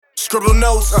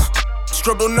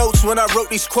Scribble notes when I wrote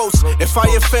these quotes. If I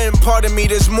offend, pardon me,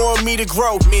 there's more of me to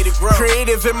grow.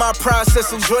 Creative in my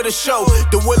process, enjoy the show.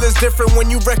 The will is different when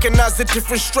you recognize the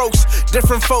different strokes.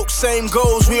 Different folks, same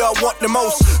goals, we all want the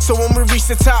most. So when we reach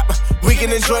the top, we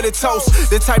can enjoy the toast.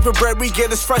 The type of bread we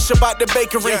get is fresh about the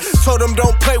bakery. Told them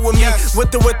don't play with me,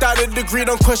 with or without a degree.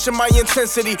 Don't question my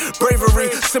intensity, bravery.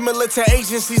 Similar to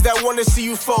agencies that want to see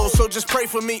you fold. So just pray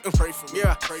for me.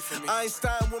 Yeah,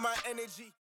 Einstein with my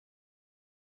energy.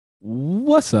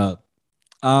 What's up?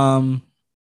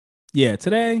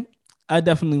 Today I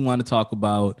definitely want to talk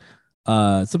about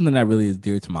something that really is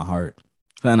dear to my heart,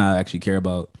 something I actually care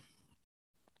about.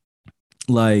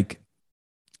 Like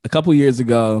a couple years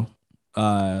ago,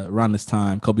 around this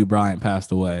time, Kobe Bryant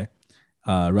passed away.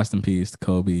 Rest in peace to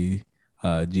Kobe,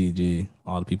 Gigi,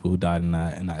 all the people who died in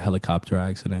that helicopter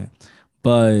accident.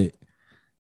 But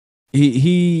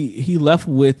he left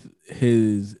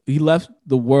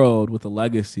the world with a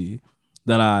legacy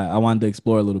that I wanted to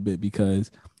explore a little bit, because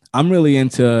I'm really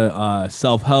into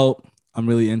self-help. I'm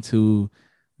really into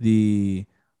the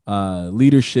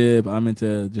leadership. I'm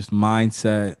into just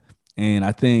mindset. And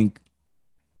I think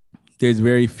there's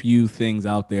very few things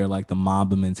out there like the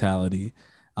Mamba mentality.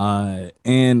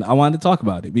 And I wanted to talk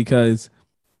about it because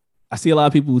I see a lot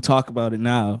of people who talk about it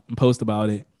now and post about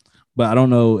it, but I don't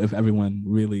know if everyone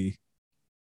really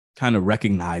kind of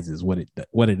recognizes what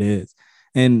it is.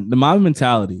 And the Mamba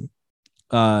mentality,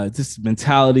 this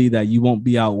mentality that you won't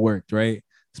be outworked, right?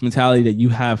 This mentality that you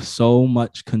have so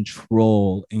much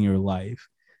control in your life.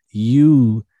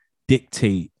 You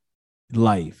dictate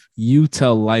life. You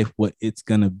tell life what it's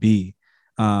going to be,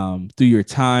 through your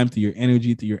time, through your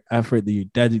energy, through your effort, through your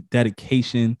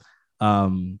dedication.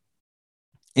 And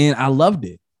I loved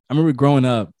it. I remember growing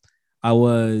up, I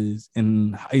was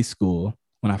in high school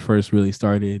when I first really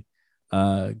started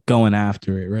going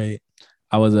after it, right?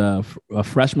 I was a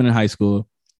freshman in high school,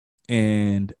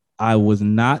 and I was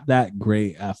not that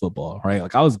great at football, right?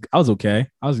 Like I was okay.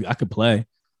 I could play,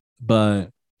 but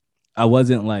I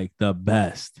wasn't like the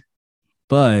best.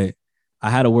 But I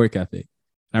had a work ethic.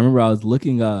 And I remember I was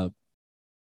looking up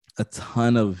a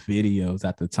ton of videos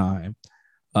at the time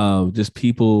of just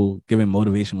people giving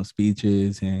motivational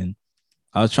speeches, and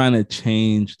I was trying to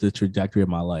change the trajectory of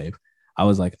my life. I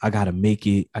was like, I got to make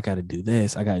it. I got to do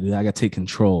this. I got to do that. I got to take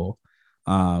control.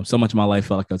 So much of my life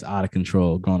felt like I was out of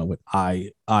control, growing up with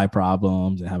eye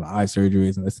problems and having eye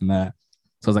surgeries and this and that.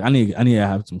 So I was like, I need to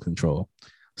have some control.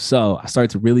 So I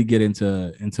started to really get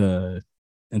into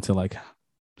like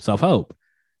self-help,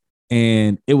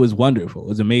 and it was wonderful. It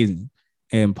was amazing.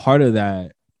 And part of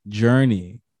that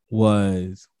journey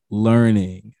was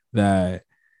learning that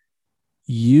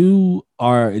you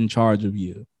are in charge of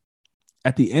you.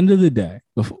 At the end of the day,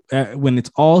 when it's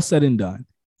all said and done,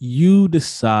 you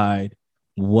decide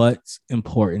what's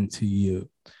important to you.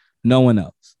 No one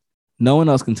else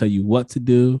can tell you what to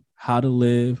do, how to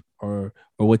live, or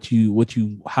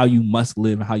how you must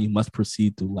live and how you must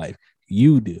proceed through life.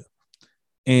 You do.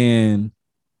 And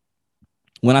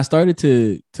when I started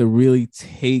to really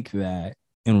take that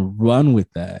and run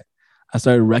with that, I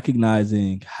started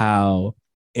recognizing how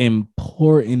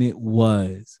important it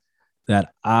was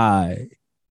that I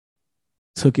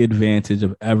took advantage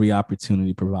of every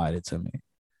opportunity provided to me,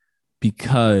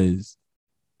 because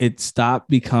it stopped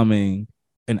becoming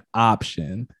an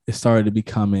option. It started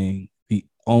becoming the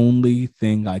only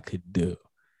thing I could do.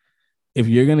 If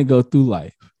you're going to go through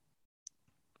life,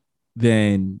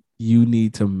 then you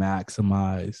need to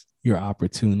maximize your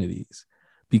opportunities,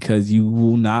 because you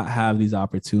will not have these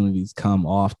opportunities come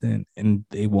often, and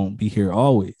they won't be here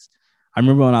always. I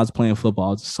remember when I was playing football,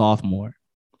 I was a sophomore,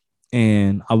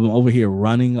 and I'm over here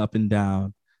running up and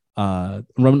down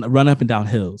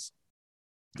hills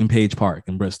in Page Park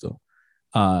in Bristol.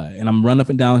 And I'm running up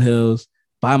and down hills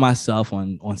by myself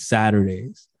on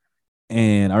Saturdays.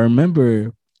 And I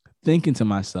remember thinking to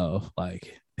myself,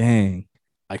 like, dang,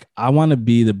 like I want to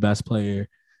be the best player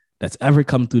that's ever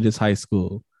come through this high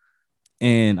school.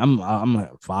 And I'm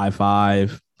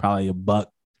 5'5", probably a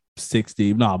buck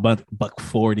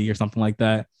 40 or something like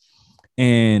that.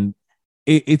 And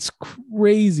it's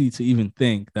crazy to even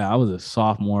think that I was a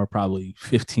sophomore, probably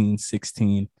 15,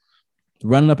 16,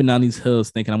 running up and down these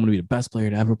hills thinking I'm going to be the best player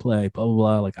to ever play, blah, blah,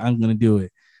 blah. Like, I'm going to do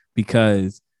it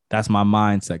because that's my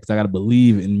mindset, because I got to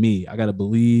believe in me. I got to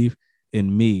believe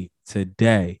in me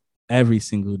today, every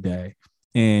single day.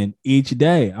 And each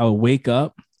day I would wake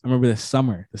up. I remember the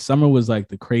summer. The summer was like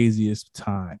the craziest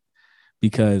time,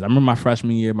 because I remember my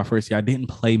freshman year, my first year, I didn't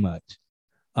play much.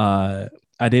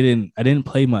 I didn't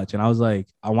play much. And I was like,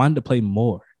 I wanted to play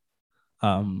more.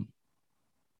 I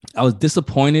was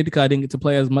disappointed because I didn't get to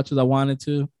play as much as I wanted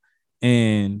to.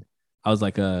 And I was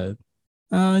like,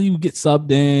 you get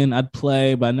subbed in, I'd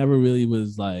play, but I never really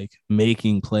was like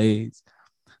making plays.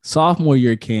 Sophomore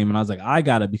year came and I was like, I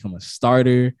got to become a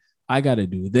starter. I got to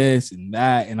do this and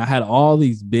that. And I had all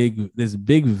this big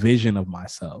vision of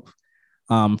myself.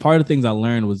 Part of the things I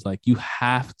learned was like, you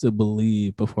have to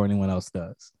believe before anyone else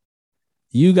does.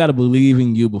 You got to believe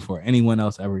in you before anyone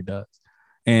else ever does.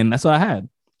 And that's what I had.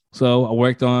 So I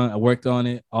worked on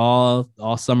it all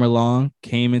summer long,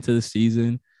 came into the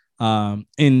season, and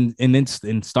then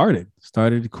started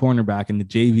cornerback in the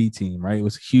JV team, right? It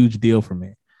was a huge deal for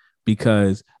me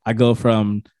because I go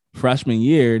from freshman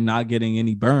year not getting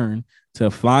any burn to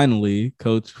finally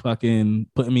coach fucking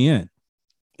putting me in.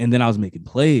 And then I was making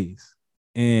plays.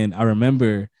 And I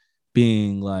remember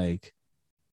being like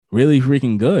really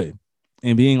freaking good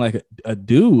and being like a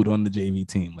dude on the JV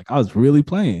team. Like I was really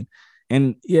playing.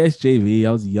 And yes, JV,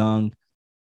 I was young,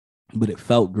 but it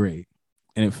felt great.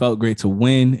 And it felt great to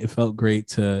win. It felt great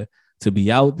to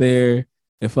be out there.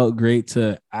 It felt great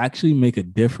to actually make a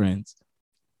difference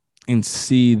and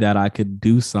see that I could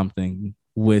do something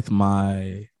with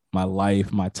my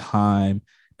life, my time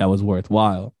that was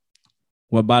worthwhile.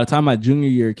 Well, by the time my junior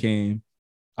year came,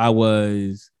 I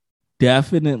was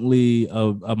definitely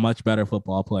a much better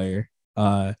football player.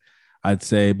 I'd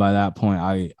say by that point,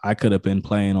 I could have been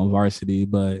playing on varsity,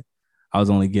 but I was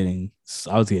getting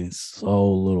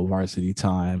so little varsity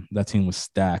time. That team was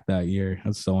stacked that year.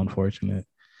 That's so unfortunate.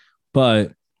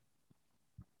 But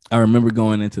I remember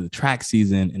going into the track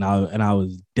season and I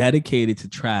was dedicated to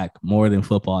track more than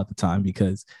football at the time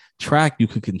because track you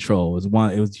could control.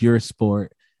 It was your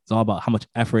sport. It's all about how much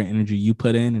effort and energy you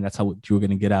put in, and that's how what you were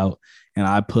going to get out. And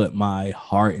I put my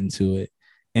heart into it.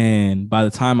 And by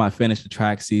the time I finished the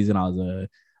track season, I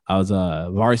was a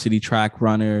varsity track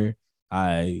runner.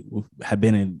 I had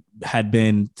been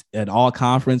an all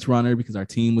conference runner because our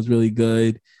team was really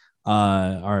good.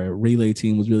 Our relay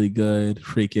team was really good.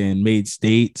 Freaking made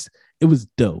states. It was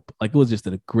dope. Like it was just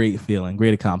a great feeling,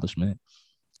 great accomplishment.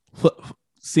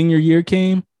 Senior year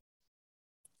came,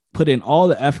 put in all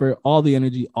the effort, all the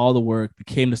energy, all the work,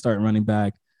 became the starting running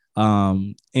back,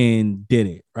 and did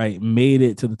it, right? Made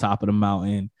it to the top of the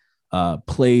mountain,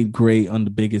 played great on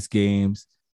the biggest games,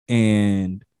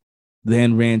 and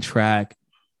then ran track,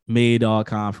 made all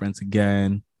conference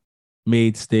again,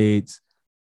 made states,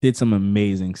 did some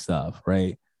amazing stuff,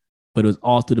 right? But it was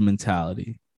all through the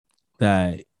mentality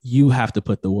that you have to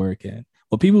put the work in.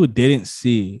 What people didn't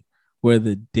see were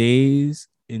the days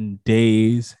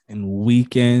and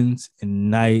weekends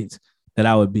and nights that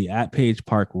I would be at Page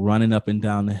Park running up and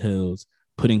down the hills,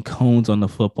 putting cones on the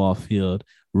football field,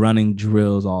 running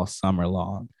drills all summer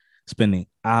long, spending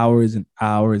hours and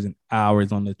hours and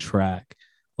hours on the track.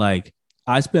 Like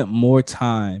I spent more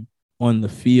time on the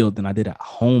field than I did at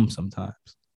home sometimes.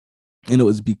 And it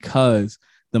was because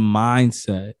the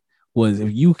mindset was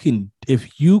if you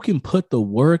can put the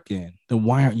work in, then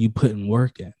why aren't you putting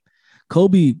work in?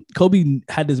 Kobe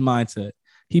had this mindset.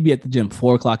 He'd be at the gym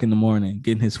 4:00 in the morning,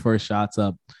 getting his first shots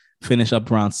up, finish up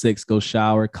around 6, go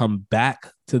shower, come back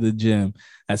to the gym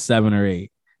at 7 or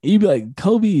 8. And you'd be like,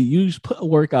 Kobe, you just put a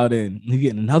workout in and you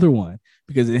get another one.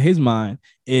 Because in his mind,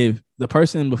 if the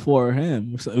person before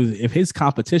him, if his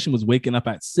competition was waking up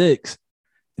at 6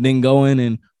 and then going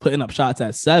and putting up shots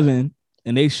at 7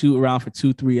 and they shoot around for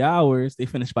 2-3 hours, they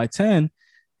finish by 10.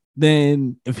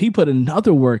 Then if he put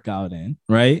another workout in,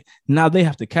 right, now they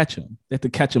have to catch him. They have to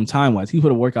catch him time-wise. He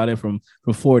put a workout in from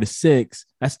 4 to 6.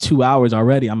 That's 2 hours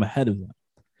already. I'm ahead of them.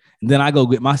 And then I go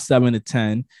get my 7 to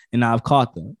 10, and now I've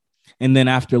caught them. And then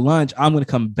after lunch, I'm going to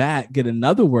come back, get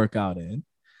another workout in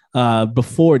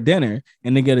before dinner,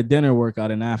 and then get a dinner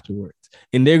workout in afterwards.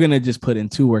 And they're going to just put in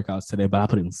 2 workouts today, but I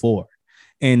put in 4.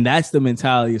 And that's the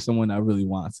mentality of someone that really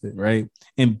wants it, right?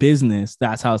 In business,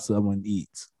 that's how someone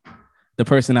eats. The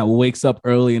person that wakes up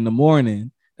early in the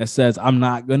morning that says, I'm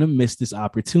not going to miss this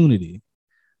opportunity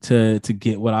to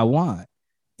get what I want.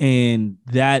 And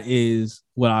that is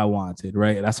what I wanted,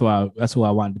 right? That's who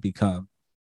I wanted to become.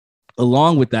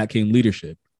 Along with that came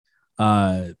leadership.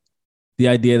 The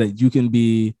idea that you can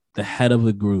be the head of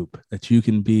a group, that you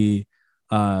can be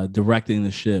directing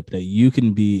the ship, that you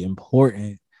can be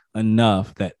important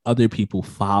enough that other people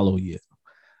follow you.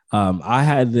 I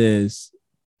had this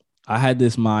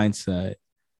mindset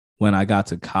when I got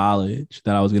to college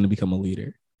that I was going to become a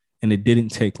leader, and it didn't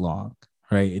take long,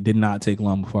 right? It did not take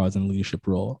long before I was in a leadership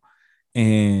role.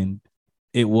 And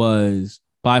it was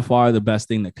by far the best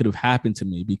thing that could have happened to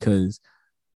me because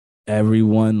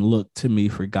everyone looked to me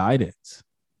for guidance.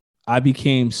 I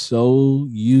became so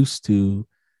used to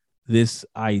this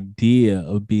idea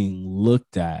of being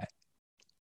looked at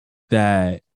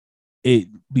that it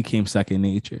became second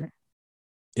nature.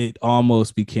 It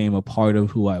almost became a part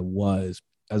of who I was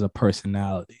as a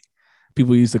personality.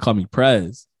 People used to call me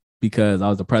Prez because I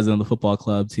was the president of the football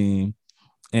club team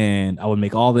and I would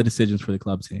make all the decisions for the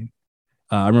club team.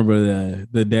 I remember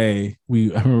the day I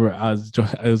remember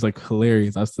it was like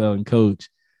hilarious. I was telling coach,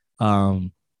 I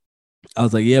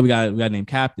was like, yeah, we got to name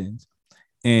captains.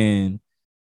 And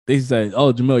they said,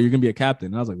 oh, Jamil, you're gonna be a captain.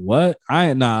 And I was like, what?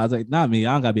 I was like, not me.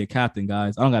 I don't gotta be a captain,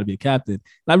 guys. I don't gotta be a captain. And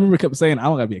I remember kept saying, I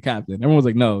don't gotta be a captain. Everyone was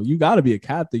like, no, you gotta be a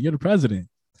captain. You're the president.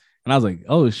 And I was like,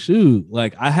 oh shoot.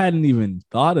 Like I hadn't even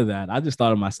thought of that. I just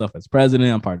thought of myself as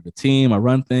president. I'm part of the team. I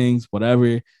run things,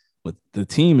 whatever. But the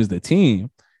team is the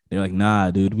team. They're like,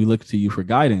 nah, dude, we look to you for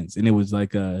guidance. And it was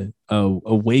like a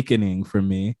awakening for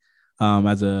me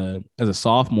as a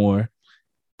sophomore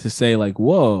to say, like,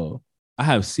 whoa, I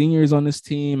have seniors on this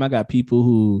team. I got people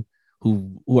who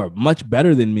are much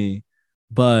better than me,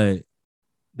 but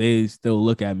they still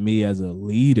look at me as a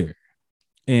leader.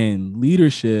 And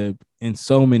leadership in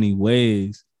so many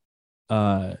ways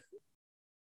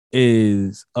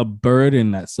is a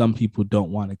burden that some people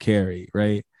don't want to carry,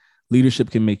 right?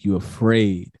 Leadership can make you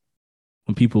afraid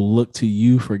when people look to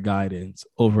you for guidance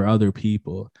over other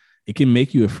people. It can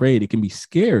make you afraid. It can be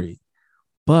scary,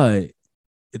 but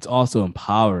it's also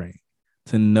empowering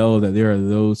to know that there are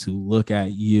those who look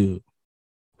at you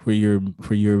for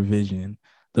your vision,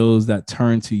 those that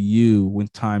turn to you when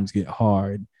times get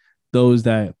hard, those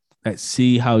that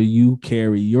see how you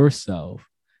carry yourself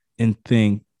and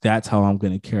think that's how I'm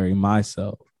going to carry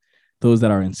myself, those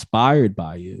that are inspired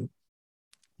by you.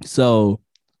 So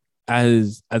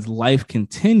as life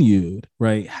continued,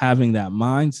 right, having that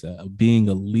mindset of being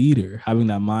a leader, having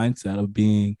that mindset of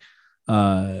being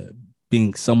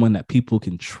someone that people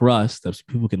can trust, that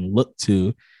people can look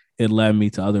to, it led me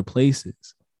to other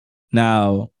places.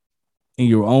 Now, in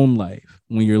your own life,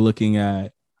 when you're looking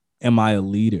at, am I a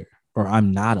leader or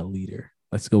I'm not a leader?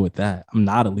 Let's go with that. I'm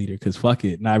not a leader because fuck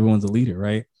it. Not everyone's a leader,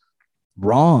 right?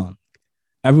 Wrong.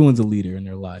 Everyone's a leader in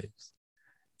their lives.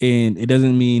 And it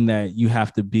doesn't mean that you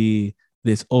have to be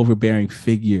this overbearing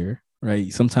figure,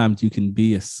 right? Sometimes you can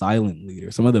be a silent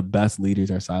leader. Some of the best leaders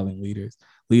are silent leaders,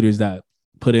 leaders that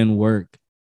put in work,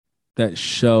 that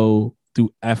show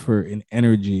through effort and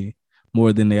energy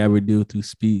more than they ever do through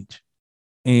speech.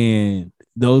 And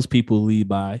those people lead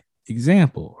by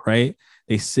example, right?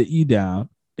 They sit you down,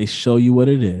 they show you what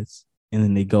it is, and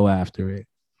then they go after it.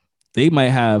 They might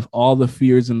have all the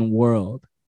fears in the world,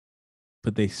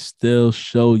 but they still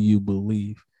show you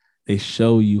belief. They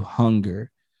show you hunger.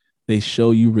 They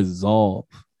show you resolve.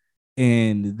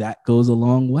 And that goes a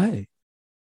long way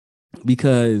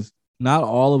because not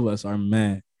all of us are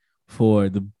meant for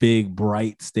the big,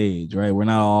 bright stage, right? We're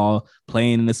not all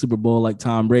playing in the Super Bowl like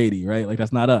Tom Brady, right? Like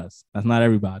that's not us. That's not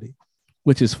everybody,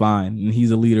 which is fine. And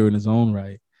he's a leader in his own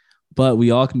right. But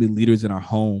we all can be leaders in our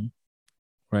home,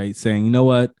 right? Saying, you know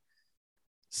what?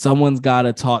 Someone's got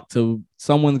to talk to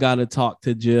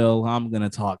Jill. I'm going to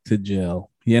talk to Jill.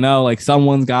 You know, like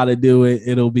someone's got to do it.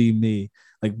 It'll be me.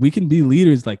 Like we can be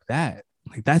leaders like that.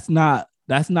 Like that's not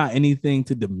anything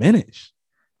to diminish.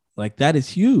 Like that is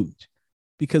huge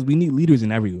because we need leaders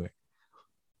in everywhere.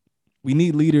 We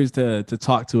need leaders to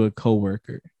talk to a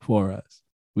coworker for us.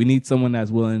 We need someone that's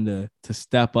willing to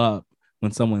step up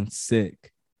when someone's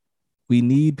sick. We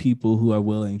need people who are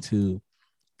willing to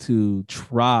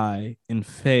try and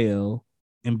fail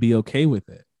and be okay with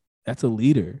it. That's a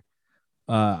leader.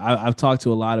 I've talked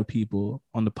to a lot of people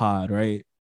on the pod, right?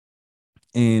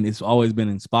 And it's always been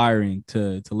inspiring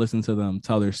to listen to them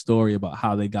tell their story about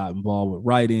how they got involved with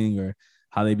writing or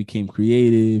how they became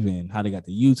creative and how they got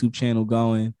the YouTube channel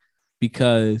going,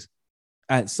 because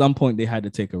at some point they had to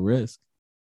take a risk.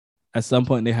 At some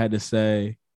point they had to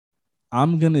say,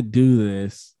 I'm going to do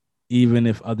this even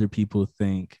if other people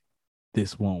think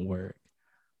this won't work,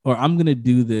 or I'm going to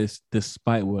do this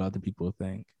despite what other people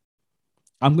think.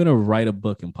 I'm going to write a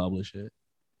book and publish it.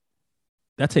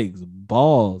 That takes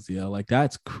balls, yo. Like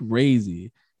that's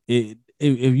crazy. If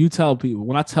you tell people,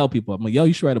 when I tell people, I'm like, yo,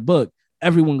 you should write a book.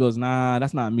 Everyone goes, nah,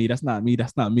 that's not me. That's not me.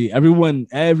 That's not me.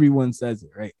 Everyone says it,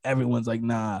 right? Everyone's like,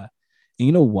 nah. And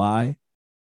you know why?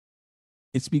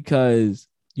 It's because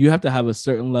you have to have a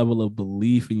certain level of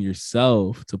belief in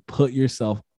yourself to put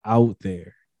yourself out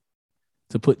there,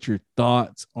 to put your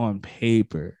thoughts on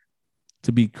paper,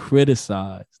 to be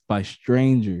criticized by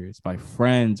strangers, by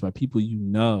friends, by people you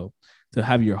know, to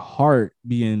have your heart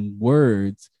be in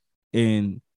words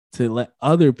and to let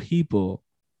other people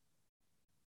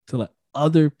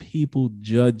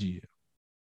judge you.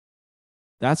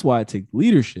 That's why it takes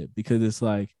leadership, because it's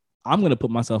like, I'm going to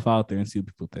put myself out there and see what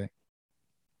people think.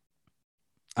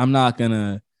 I'm not going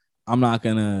to I'm not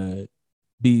going to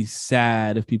be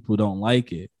sad if people don't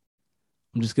like it.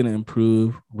 I'm just going to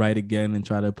improve, write again, and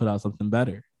try to put out something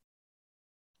better.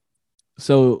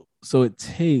 So it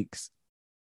takes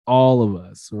all of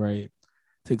us, right? It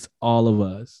takes all of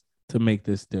us to make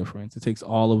this difference. It takes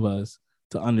all of us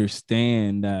to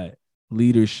understand that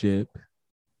leadership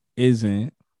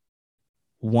isn't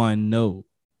one note.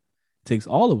 It takes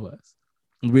all of us.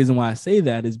 And the reason why I say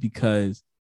that is because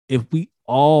if we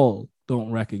all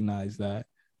don't recognize that,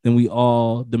 then we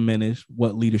all diminish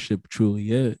what leadership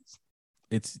truly is.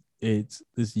 It's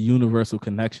this universal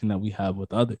connection that we have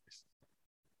with others.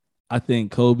 I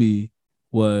think Kobe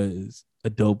was a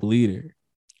dope leader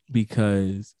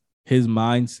because his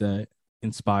mindset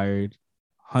inspired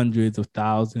hundreds of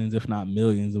thousands, if not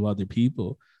millions of other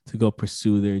people to go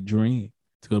pursue their dream,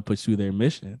 to go pursue their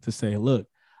mission, to say, look,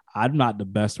 I'm not the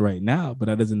best right now, but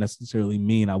that doesn't necessarily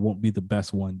mean I won't be the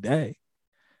best one day.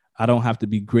 I don't have to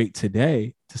be great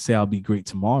today to say I'll be great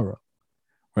tomorrow,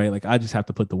 right? Like I just have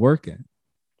to put the work in,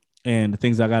 and the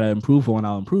things I got to improve on,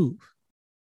 I'll improve.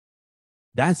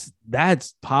 That's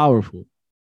powerful.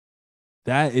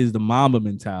 That is the Mamba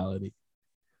mentality,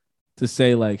 to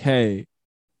say like, hey,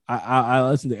 I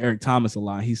listen to Eric Thomas a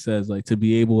lot. He says like to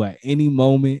be able at any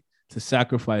moment to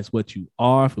sacrifice what you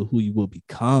are for who you will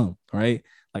become, right?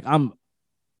 Like I'm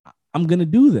gonna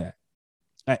do that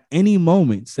at any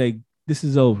moment. Say this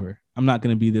is over. I'm not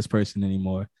gonna be this person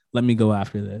anymore. Let me go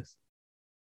after this.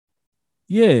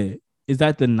 Yeah, is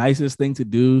that the nicest thing to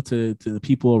do to the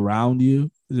people around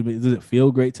you? Does it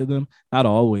feel great to them? Not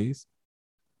always,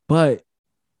 but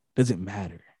does it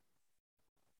matter?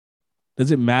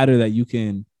 Does it matter that you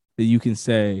can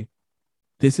say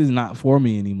this is not for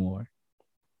me anymore?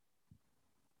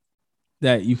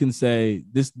 That you can say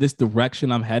this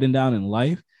direction I'm heading down in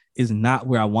life is not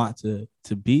where I want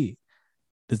to be.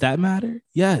 Does that matter?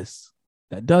 Yes,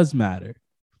 that does matter.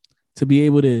 To be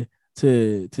able to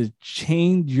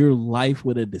change your life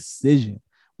with a decision.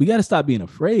 We got to stop being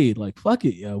afraid. Like, fuck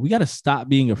it, yo. We got to stop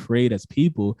being afraid as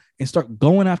people and start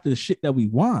going after the shit that we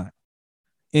want.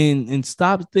 And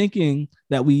stop thinking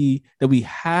that we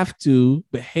have to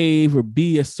behave or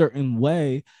be a certain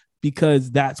way because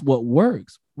that's what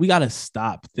works. We got to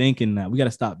stop thinking that. We got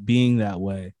to stop being that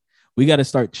way. We got to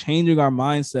start changing our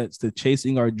mindsets to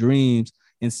chasing our dreams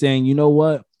and saying, you know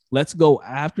what? Let's go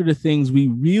after the things we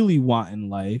really want in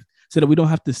life so that we don't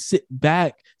have to sit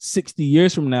back 60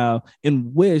 years from now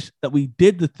and wish that we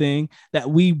did the thing that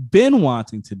we've been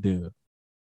wanting to do.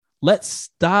 Let's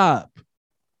stop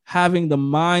having the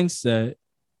mindset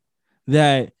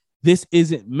that this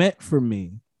isn't meant for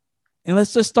me. And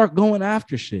let's just start going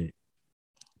after shit,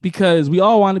 because we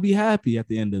all want to be happy at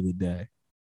the end of the day.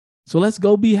 So let's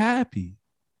go be happy.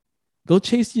 Go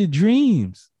chase your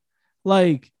dreams.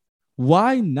 Like,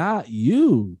 why not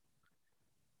you?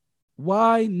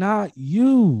 Why not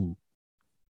you?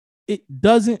 It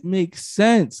doesn't make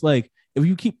sense. Like, if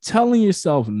you keep telling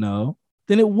yourself no,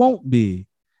 then it won't be.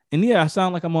 And yeah, I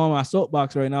sound like I'm on my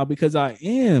soapbox right now because I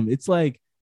am. It's like,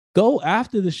 go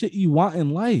after the shit you want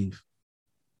in life.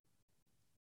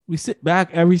 We sit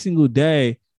back every single day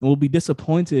and we'll be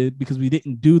disappointed because we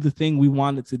didn't do the thing we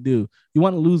wanted to do. You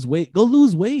want to lose weight? Go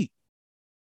lose weight.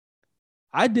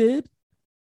 I did.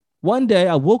 One day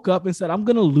I woke up and said, I'm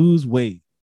going to lose weight.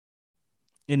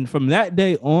 And from that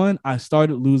day on, I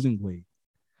started losing weight.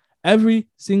 Every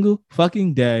single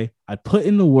fucking day, I put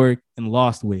in the work and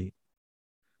lost weight.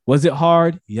 Was it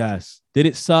hard? Yes. Did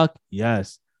it suck?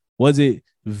 Yes. Was it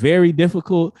very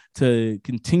difficult to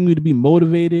continue to be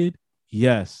motivated?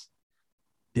 Yes.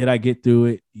 Did I get through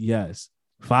it? Yes.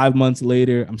 5 months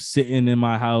later, I'm sitting in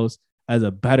my house as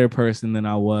a better person than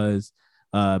I was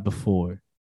before.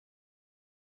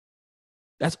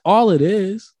 That's all it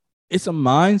is. It's a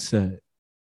mindset.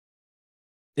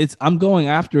 I'm going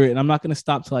after it, and I'm not going to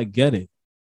stop till I get it.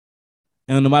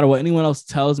 And no matter what anyone else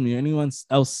tells me or anyone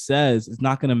else says, it's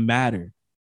not going to matter.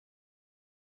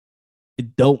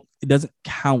 It doesn't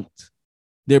count.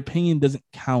 Their opinion doesn't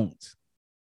count.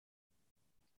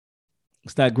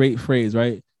 It's that great phrase,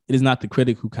 right? It is not the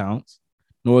critic who counts,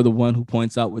 nor the one who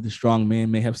points out where the strong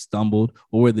man may have stumbled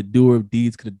or where the doer of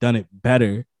deeds could have done it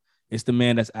better. It's the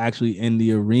man that's actually in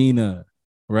the arena,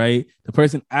 right? The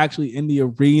person actually in the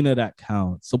arena that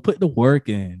counts. So put the work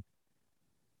in.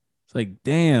 It's like,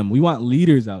 damn, we want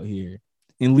leaders out here,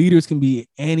 and leaders can be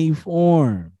any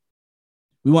form.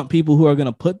 We want people who are going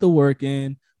to put the work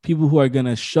in, people who are going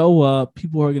to show up,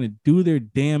 people who are going to do their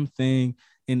damn thing.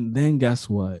 And then guess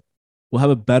what? We'll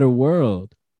have a better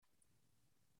world,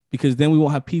 because then we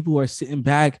won't have people who are sitting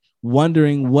back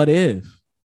wondering, what if?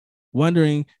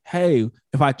 Wondering, hey,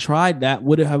 if I tried that,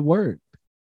 would it have worked?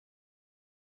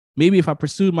 Maybe if I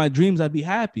pursued my dreams, I'd be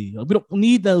happy. We don't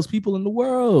need those people in the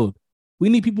world. We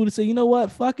need people to say, you know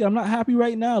what? Fuck it. I'm not happy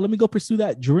right now. Let me go pursue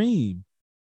that dream.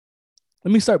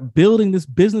 Let me start building this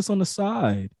business on the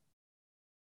side.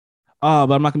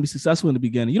 But I'm not going to be successful in the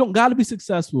beginning. You don't got to be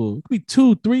successful. It could be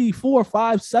 2, 3, 4,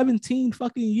 5, 17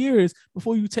 fucking years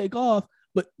before you take off.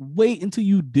 But wait until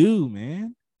you do,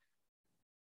 man.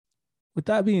 With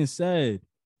that being said,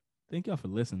 thank y'all for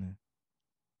listening.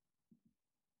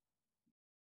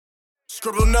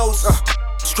 Scribble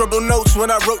notes when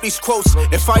I wrote these quotes.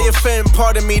 If I offend,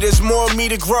 pardon me, there's more of me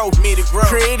to grow.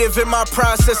 Creative in my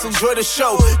process, enjoy the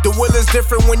show. The will is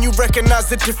different when you recognize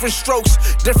the different strokes.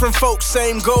 Different folks,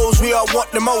 same goals, we all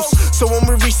want the most. So when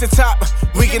we reach the top,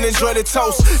 we can enjoy the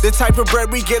toast. The type of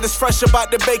bread we get is fresh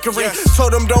about the bakery.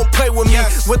 Told them don't play with me.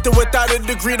 With or without a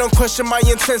degree, don't question my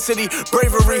intensity.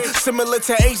 Bravery, similar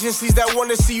to agencies that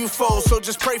want to see you fold. So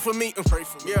just pray for me.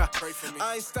 Yeah,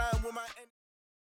 Einstein with my